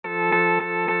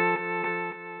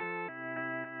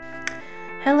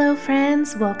Hello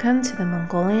friends, welcome to the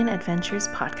Mongolian Adventures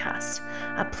Podcast,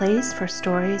 a place for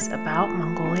stories about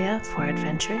Mongolia for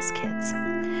adventurous kids.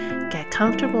 Get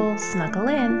comfortable, snuggle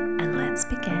in, and let's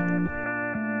begin.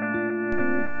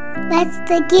 Let's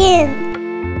begin.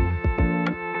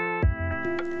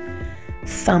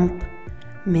 Thump!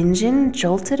 Minjin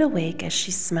jolted awake as she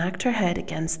smacked her head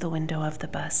against the window of the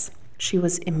bus. She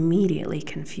was immediately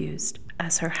confused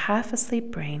as her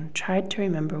half-asleep brain tried to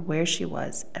remember where she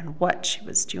was and what she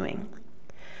was doing.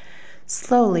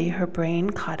 Slowly, her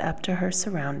brain caught up to her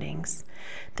surroundings,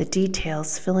 the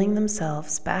details filling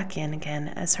themselves back in again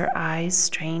as her eyes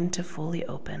strained to fully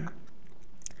open.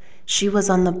 She was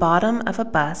on the bottom of a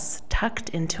bus tucked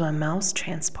into a mouse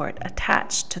transport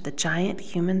attached to the giant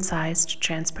human-sized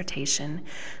transportation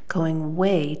going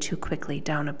way too quickly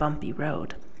down a bumpy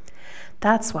road.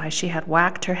 That's why she had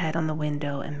whacked her head on the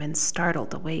window and been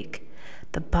startled awake.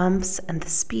 The bumps and the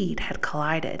speed had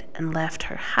collided and left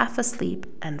her half asleep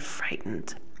and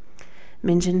frightened.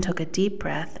 Minjin took a deep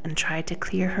breath and tried to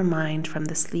clear her mind from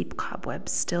the sleep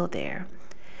cobwebs still there.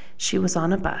 She was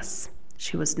on a bus.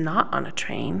 She was not on a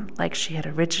train like she had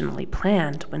originally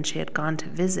planned when she had gone to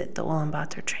visit the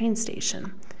Ulaanbaatar train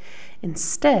station.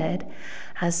 Instead,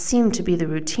 as seemed to be the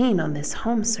routine on this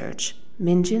home search,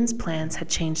 Minjin's plans had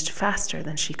changed faster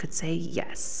than she could say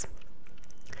yes.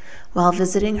 While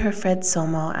visiting her friend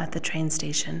Somo at the train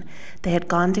station, they had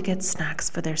gone to get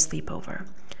snacks for their sleepover.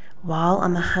 While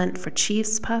on the hunt for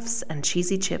Chief's Puffs and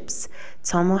cheesy chips,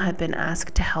 Somo had been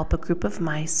asked to help a group of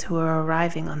mice who were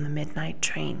arriving on the midnight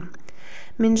train.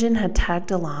 Minjin had tagged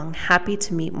along, happy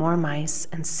to meet more mice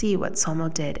and see what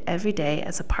Somo did every day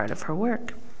as a part of her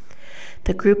work.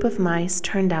 The group of mice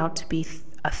turned out to be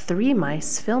a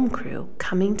 3-mice film crew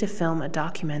coming to film a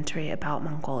documentary about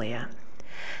Mongolia.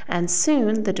 And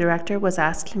soon the director was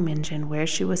asking Minjin where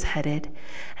she was headed,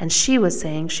 and she was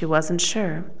saying she wasn't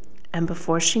sure. And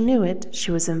before she knew it, she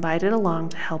was invited along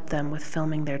to help them with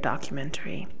filming their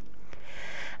documentary.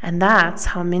 And that's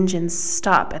how Minjin's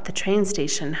stop at the train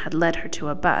station had led her to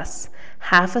a bus,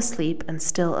 half asleep and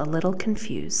still a little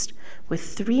confused, with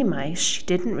 3 mice she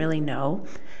didn't really know,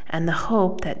 and the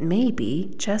hope that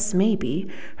maybe, just maybe,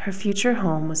 her future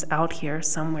home was out here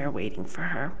somewhere waiting for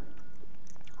her.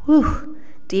 Whew!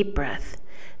 Deep breath.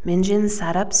 Minjin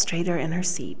sat up straighter in her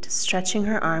seat, stretching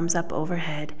her arms up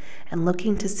overhead and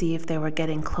looking to see if they were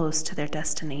getting close to their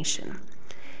destination.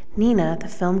 Nina, the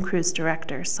film crew's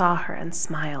director, saw her and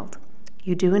smiled.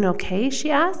 "You doing okay?"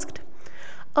 she asked.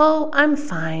 "Oh, I'm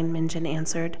fine," Minjin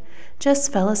answered.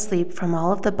 "Just fell asleep from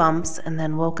all of the bumps and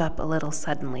then woke up a little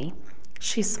suddenly."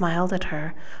 She smiled at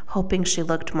her, hoping she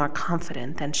looked more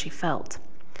confident than she felt.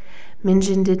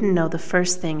 Minjin didn't know the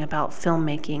first thing about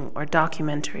filmmaking or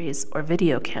documentaries or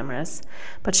video cameras,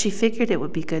 but she figured it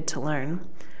would be good to learn.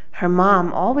 Her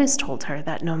mom always told her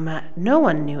that no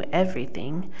one knew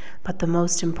everything, but the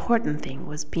most important thing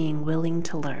was being willing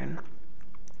to learn.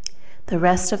 The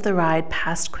rest of the ride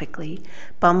passed quickly,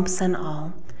 bumps and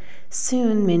all.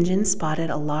 Soon Minjin spotted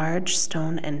a large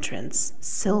stone entrance,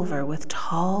 silver with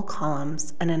tall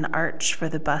columns and an arch for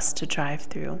the bus to drive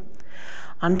through.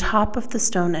 On top of the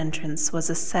stone entrance was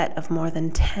a set of more than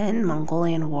 10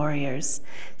 Mongolian warriors,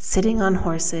 sitting on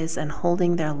horses and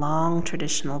holding their long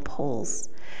traditional poles.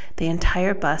 The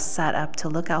entire bus sat up to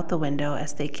look out the window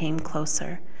as they came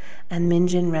closer, and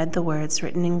Minjin read the words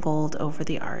written in gold over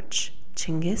the arch,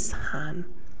 Chinggis, Khaan.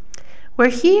 "We're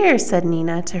here," said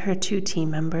Nina to her 2 team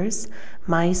members,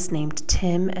 mice named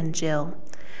Tim and Jill.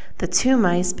 The 2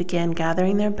 mice began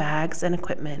gathering their bags and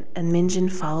equipment, and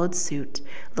Minjin followed suit,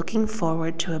 looking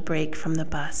forward to a break from the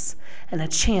bus and a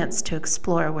chance to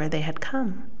explore where they had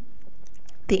come.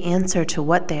 The answer to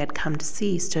what they had come to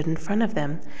see stood in front of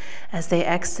them as they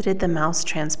exited the mouse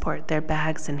transport, their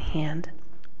bags in hand.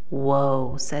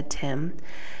 "Whoa," said Tim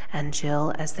and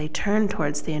Jill as they turned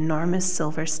towards the enormous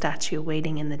silver statue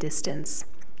waiting in the distance.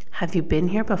 "Have you been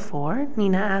here before?"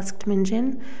 Nina asked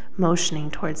Minjin, motioning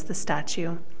towards the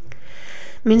statue.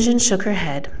 Minjin shook her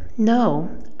head.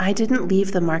 "No, I didn't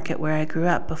leave the market where I grew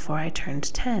up before I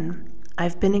turned 10.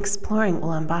 I've been exploring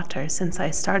Ulaanbaatar since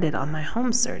I started on my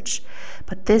home search,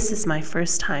 but this is my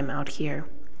first time out here."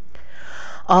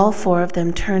 All 4 of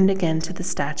them turned again to the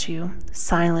statue,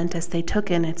 silent as they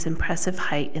took in its impressive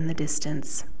height in the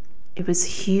distance. It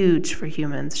was huge for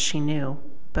humans, she knew,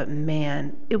 but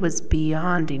man, it was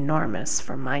beyond enormous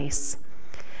for mice.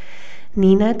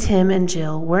 Nina, Tim, and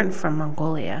Jill weren't from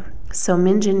Mongolia, so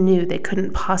Minjin knew they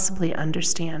couldn't possibly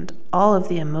understand all of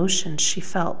the emotions she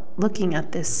felt looking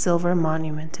at this silver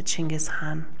monument to Chinggis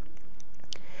Khaan.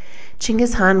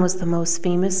 Chinggis Khaan was the most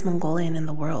famous Mongolian in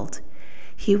the world.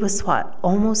 He was what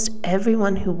almost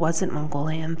everyone who wasn't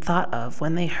Mongolian thought of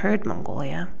when they heard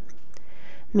Mongolia.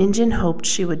 Minjin hoped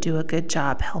she would do a good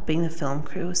job helping the film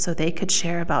crew so they could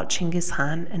share about Chinggis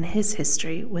Khan and his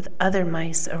history with other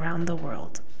mice around the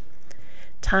world.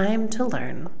 Time to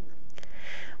learn.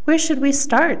 Where should we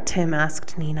start? Tim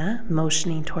asked Nina,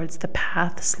 motioning towards the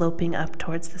path sloping up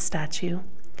towards the statue.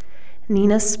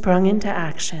 Nina sprung into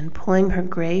action, pulling her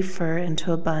gray fur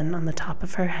into a bun on the top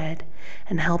of her head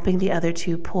and helping the other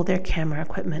two pull their camera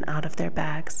equipment out of their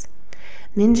bags.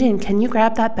 Minjin, can you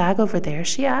grab that bag over there?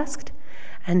 She asked.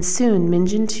 And soon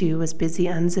Minjin too was busy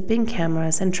unzipping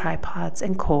cameras and tripods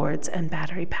and cords and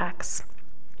battery packs.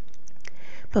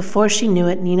 Before she knew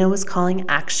it, Nina was calling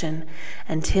action,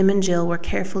 and Tim and Jill were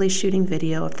carefully shooting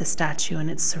video of the statue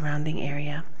and its surrounding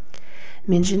area.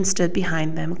 Minjin stood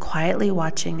behind them, quietly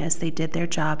watching as they did their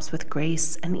jobs with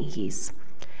grace and ease.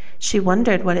 She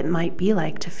wondered what it might be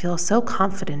like to feel so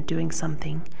confident doing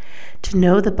something, to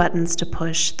know the buttons to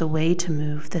push, the way to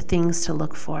move, the things to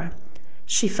look for.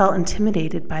 She felt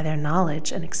intimidated by their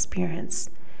knowledge and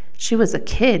experience. She was a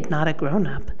kid, not a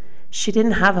grown-up. She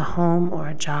didn't have a home or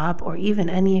a job or even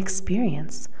any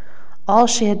experience. All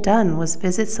she had done was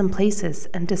visit some places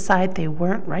and decide they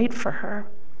weren't right for her.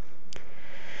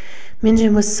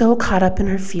 Minjin was so caught up in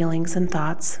her feelings and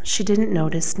thoughts, she didn't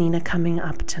notice Nina coming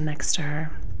up to next to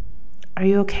her. Are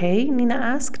you okay? Nina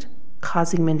asked,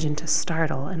 causing Minjin to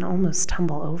startle and almost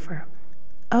tumble over.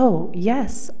 Oh,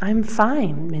 yes, I'm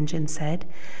fine, Minjin said,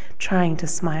 trying to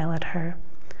smile at her.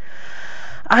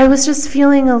 I was just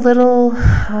feeling a little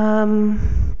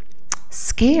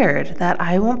scared that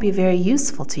I won't be very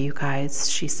useful to you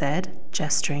guys, she said,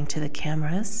 gesturing to the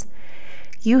cameras.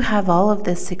 You have all of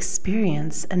this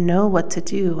experience and know what to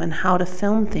do and how to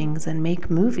film things and make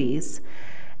movies.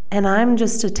 And I'm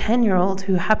just a 10-year-old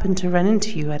who happened to run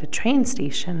into you at a train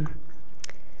station.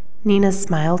 Nina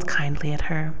smiled kindly at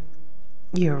her.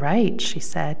 You're right, she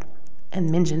said,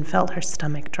 and Minjin felt her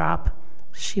stomach drop.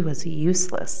 She was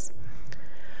useless.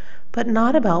 But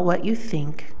not about what you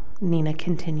think, Nina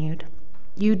continued.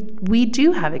 We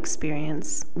do have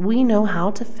experience. We know how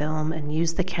to film and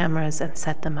use the cameras and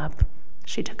set them up.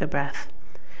 She took a breath.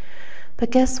 But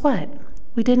guess what?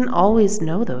 We didn't always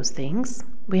know those things.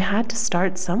 We had to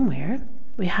start somewhere.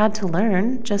 We had to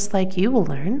learn, just like you will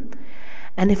learn.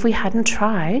 And if we hadn't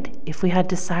tried, if we had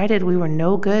decided we were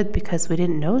no good because we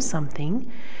didn't know something,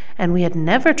 and we had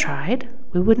never tried,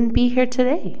 we wouldn't be here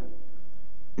today.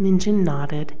 Minjin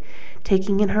nodded,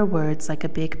 taking in her words like a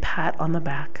big pat on the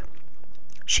back.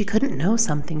 She couldn't know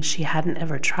something she hadn't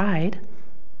ever tried.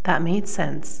 That made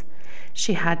sense.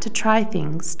 She had to try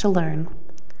things to learn.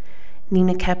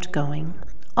 Nina kept going.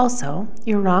 Also,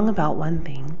 you're wrong about one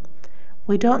thing.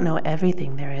 We don't know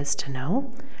everything there is to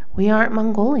know. We aren't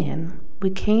Mongolian. We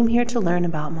came here to learn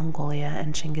about Mongolia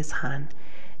and Chinggis Khan.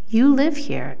 You live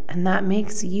here, and that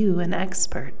makes you an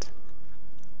expert.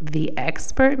 The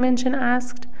expert? Minjin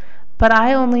asked. But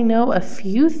I only know a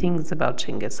few things about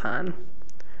Chinggis Khan.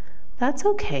 That's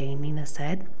okay, Nina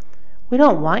said. We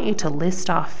don't want you to list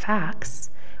off facts.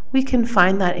 We can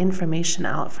find that information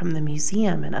out from the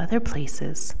museum and other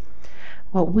places.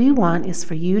 What we want is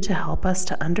for you to help us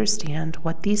to understand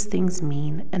what these things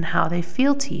mean and how they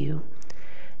feel to you.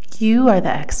 You are the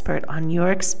expert on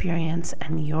your experience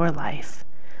and your life.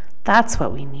 That's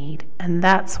what we need, and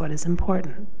that's what is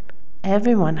important.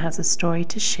 Everyone has a story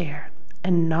to share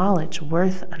and knowledge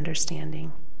worth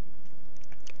understanding.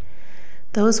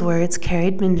 Those words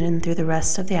carried Minjin through the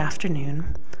rest of the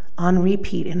afternoon, on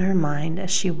repeat in her mind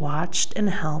as she watched and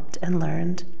helped and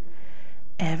learned.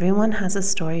 Everyone has a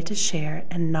story to share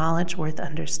and knowledge worth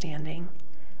understanding.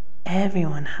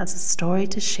 Everyone has a story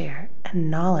to share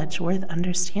and knowledge worth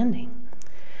understanding.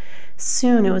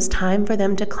 Soon it was time for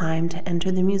them to climb to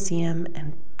enter the museum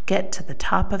and get to the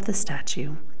top of the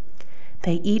statue.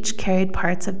 They each carried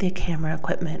parts of their camera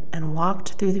equipment and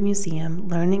walked through the museum,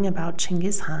 learning about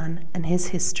Chinggis Khan and his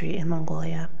history in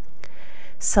Mongolia.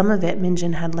 Some of it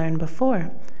Minjin had learned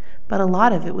before, but a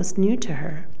lot of it was new to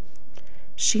her.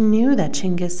 She knew that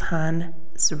Chinggis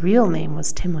Khan's real name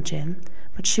was Temujin,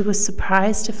 but she was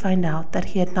surprised to find out that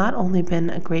he had not only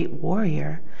been a great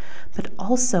warrior, but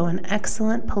also an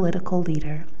excellent political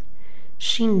leader.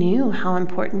 She knew how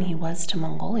important he was to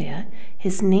Mongolia.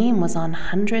 His name was on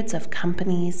hundreds of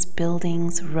companies,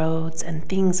 buildings, roads, and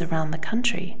things around the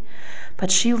country.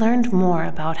 But she learned more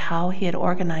about how he had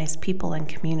organized people and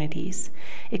communities,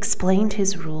 explained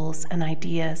his rules and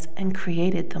ideas, and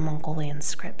created the Mongolian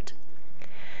script.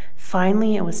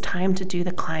 Finally, it was time to do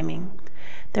the climbing.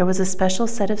 There was a special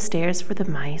set of stairs for the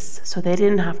mice, so they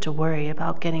didn't have to worry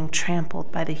about getting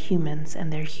trampled by the humans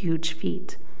and their huge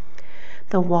feet.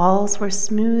 The walls were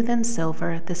smooth and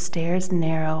silver, the stairs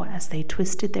narrow as they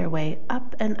twisted their way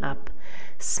up and up,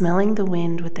 smelling the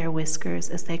wind with their whiskers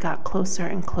as they got closer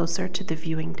and closer to the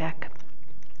viewing deck.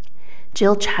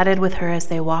 Jill chatted with her as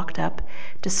they walked up,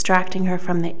 distracting her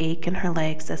from the ache in her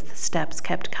legs as the steps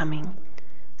kept coming.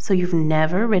 "So you've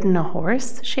never ridden a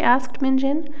horse?" she asked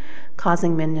Minjin,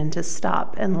 causing Minjin to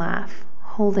stop and laugh,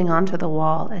 holding onto the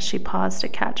wall as she paused to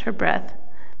catch her breath.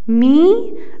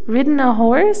 "Me? Ridden a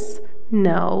horse?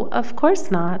 No, of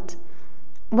course not."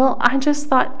 "Well, I just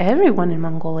thought everyone in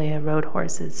Mongolia rode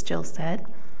horses," Jill said.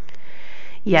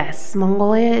 "Yes,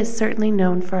 Mongolia is certainly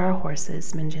known for our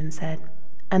horses," Minjin said.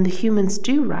 "And the humans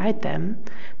do ride them,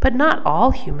 but not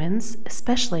all humans,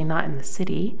 especially not in the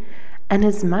city. And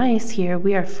as mice here,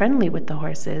 we are friendly with the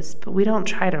horses, but we don't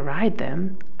try to ride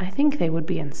them. I think they would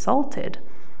be insulted."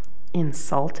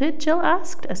 "Insulted?" Jill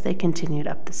asked as they continued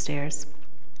up the stairs.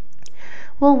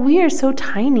 "Well, we are so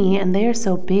tiny and they are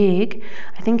so big.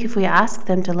 I think if we asked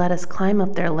them to let us climb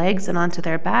up their legs and onto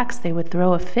their backs, they would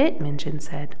throw a fit," Minjin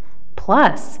said.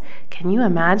 "Plus, can you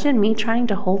imagine me trying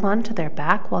to hold on to their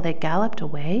back while they galloped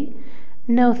away?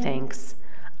 No thanks.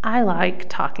 I like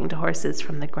talking to horses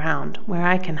from the ground, where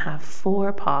I can have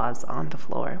 4 paws on the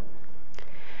floor."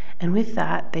 And with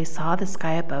that, they saw the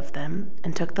sky above them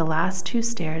and took the last 2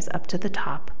 stairs up to the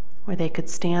top, where they could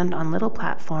stand on little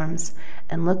platforms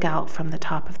and look out from the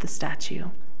top of the statue.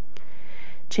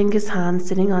 Chinggis Khan,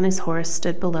 sitting on his horse,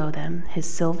 stood below them,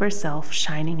 his silver self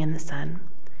shining in the sun.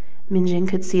 Minjin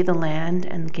could see the land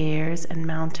and gears and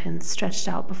mountains stretched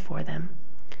out before them.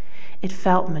 It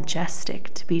felt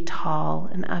majestic to be tall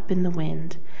and up in the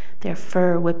wind, their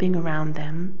fur whipping around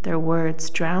them, their words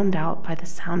drowned out by the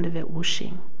sound of it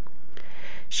whooshing.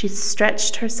 She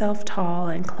stretched herself tall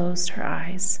and closed her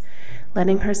eyes,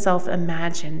 letting herself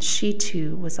imagine she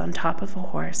too was on top of a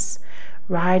horse,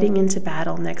 riding into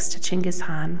battle next to Chinggis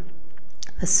Khan,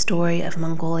 the story of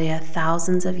Mongolia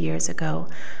thousands of years ago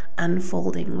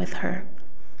unfolding with her.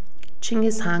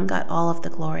 Chinggis Khan got all of the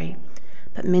glory,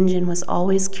 but Minjin was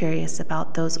always curious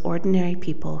about those ordinary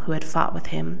people who had fought with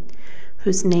him,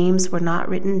 whose names were not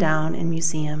written down in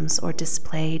museums or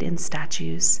displayed in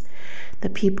statues, the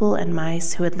people and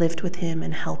mice who had lived with him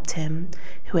and helped him,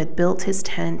 who had built his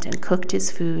tent and cooked his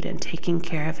food and taken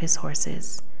care of his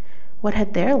horses. What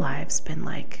had their lives been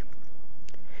like?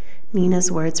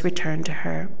 Nina's words returned to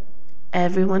her.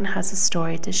 Everyone has a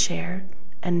story to share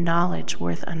and knowledge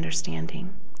worth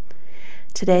understanding.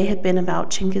 Today had been about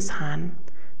Chinggis Khan,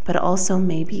 but also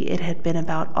maybe it had been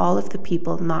about all of the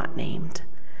people not named,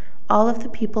 all of the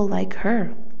people like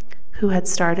her, who had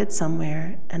started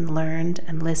somewhere and learned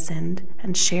and listened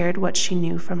and shared what she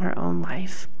knew from her own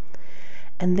life.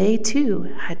 And they too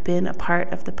had been a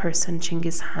part of the person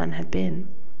Chinggis Khan had been,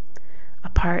 a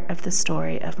part of the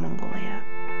story of Mongolia.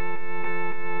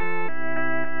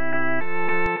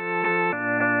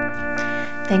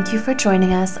 Thank you for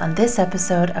joining us on this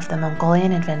episode of the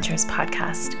Mongolian Adventures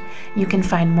podcast. You can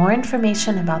find more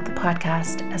information about the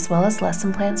podcast, as well as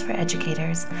lesson plans for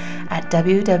educators, at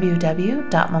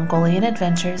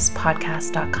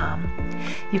www.mongolianadventurespodcast.com.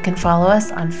 You can follow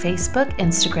us on Facebook,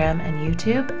 Instagram, and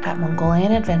YouTube at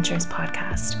Mongolian Adventures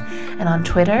Podcast. And on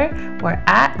Twitter, we're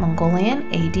at Mongolian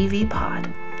ADV Pod.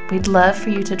 We'd love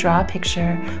for you to draw a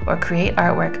picture or create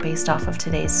artwork based off of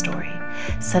today's story.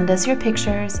 Send us your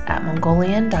pictures at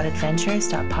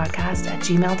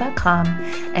mongolian.adventures.podcast@gmail.com,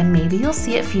 and maybe you'll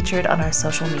see it featured on our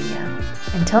social media.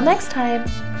 Until next time!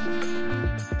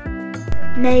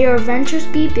 May your adventures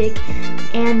be big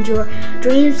and your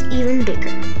dreams even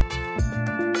bigger.